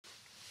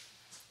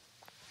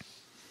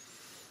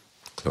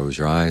Close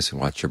your eyes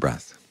and watch your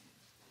breath.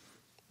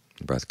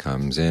 The breath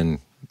comes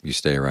in, you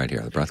stay right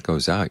here. The breath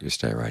goes out, you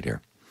stay right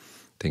here.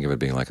 Think of it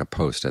being like a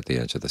post at the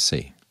edge of the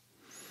sea.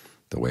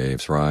 The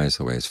waves rise,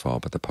 the waves fall,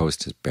 but the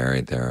post is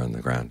buried there in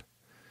the ground.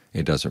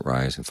 It doesn't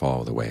rise and fall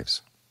with the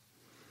waves.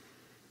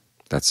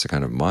 That's the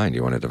kind of mind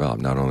you want to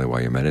develop, not only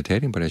while you're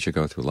meditating, but as you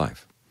go through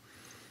life.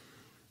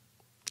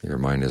 Your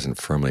mind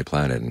isn't firmly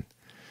planted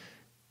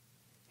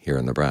here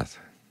in the breath.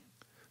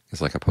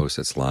 It's like a post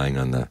that's lying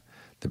on the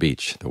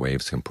beach. The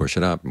waves can push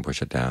it up and push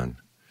it down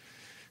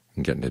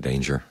and get into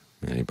danger.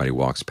 Anybody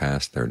walks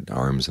past, their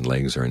arms and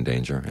legs are in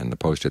danger, and the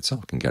post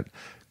itself can get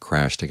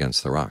crashed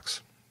against the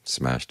rocks,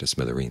 smashed to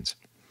smithereens.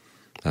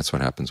 That's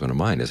what happens when a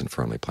mind isn't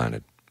firmly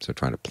planted. So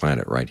try to plant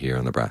it right here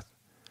in the breath.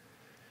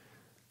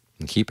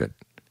 And keep it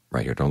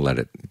right here. Don't let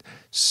it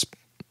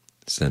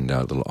send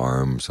out little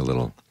arms or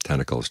little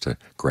tentacles to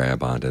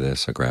grab onto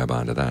this or grab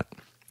onto that.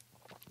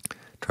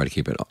 Try to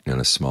keep it in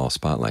a small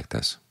spot like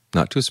this.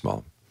 Not too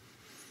small.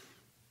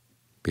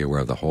 Be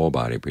aware of the whole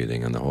body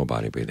breathing in, the whole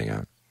body breathing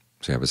out,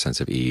 so you have a sense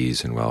of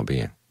ease and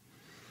well-being.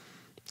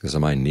 Because the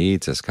mind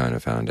needs this kind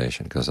of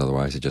foundation, because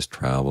otherwise it just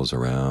travels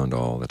around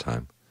all the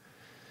time.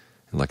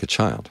 And like a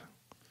child,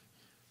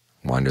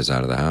 wanders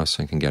out of the house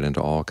and can get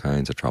into all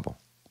kinds of trouble.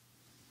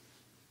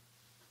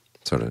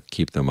 So to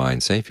keep the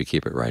mind safe, you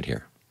keep it right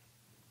here,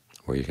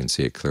 where you can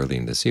see it clearly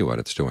and to see what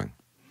it's doing.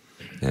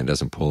 And it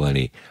doesn't pull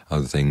any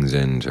other things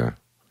in to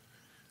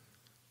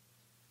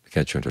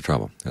get you into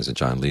trouble. As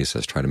John Lee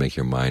says, try to make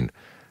your mind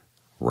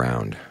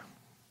round,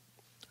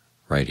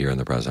 right here in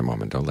the present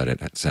moment. Don't let it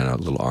send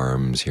out little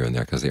arms here and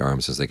there, because the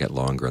arms, as they get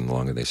longer and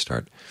longer, they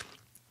start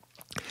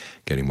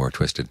getting more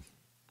twisted.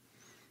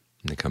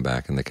 And they come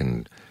back and they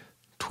can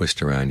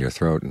twist around your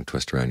throat and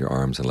twist around your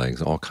arms and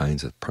legs. All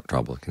kinds of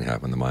trouble it can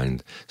have when the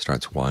mind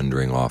starts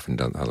wandering off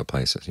into other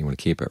places. You want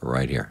to keep it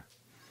right here.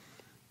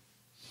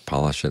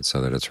 Polish it so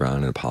that it's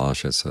round and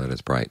polish it so that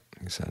it's bright,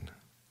 he said.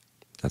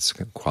 That's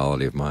the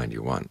quality of mind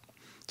you want.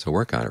 So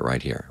work on it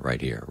right here,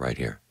 right here, right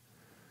here.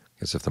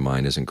 Because if the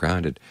mind isn't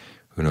grounded,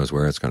 who knows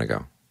where it's going to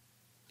go?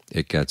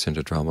 It gets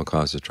into trouble,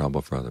 causes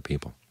trouble for other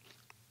people.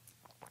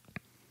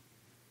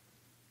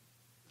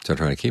 So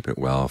try to keep it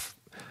well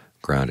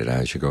grounded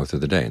as you go through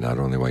the day, not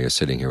only while you're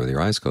sitting here with your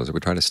eyes closed,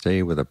 but try to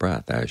stay with the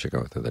breath as you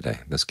go through the day.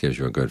 This gives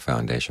you a good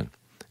foundation.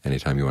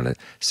 Anytime you want to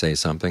say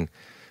something,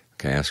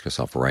 okay, ask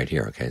yourself right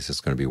here, okay, is this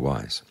going to be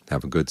wise?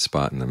 Have a good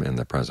spot in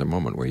the present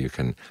moment where you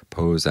can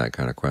pose that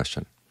kind of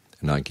question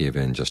and not give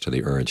in just to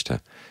the urge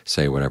to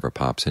say whatever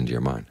pops into your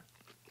mind.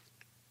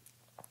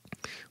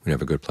 We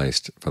have a good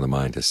place for the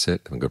mind to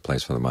sit and a good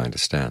place for the mind to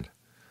stand.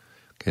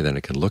 Okay, then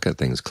it can look at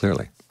things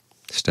clearly.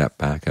 Step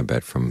back a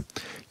bit from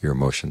your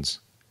emotions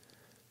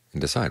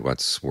and decide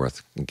what's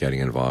worth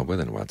getting involved with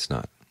and what's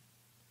not.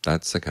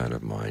 That's the kind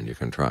of mind you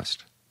can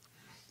trust.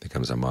 It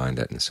becomes a mind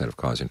that, instead of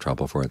causing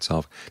trouble for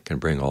itself, can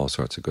bring all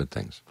sorts of good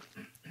things.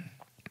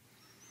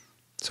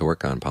 So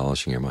work on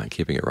polishing your mind,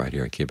 keeping it right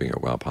here and keeping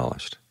it well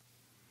polished.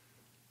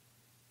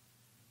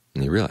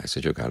 And you realize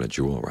that you've got a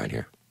jewel right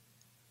here,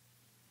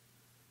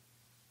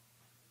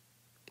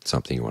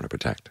 something you want to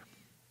protect.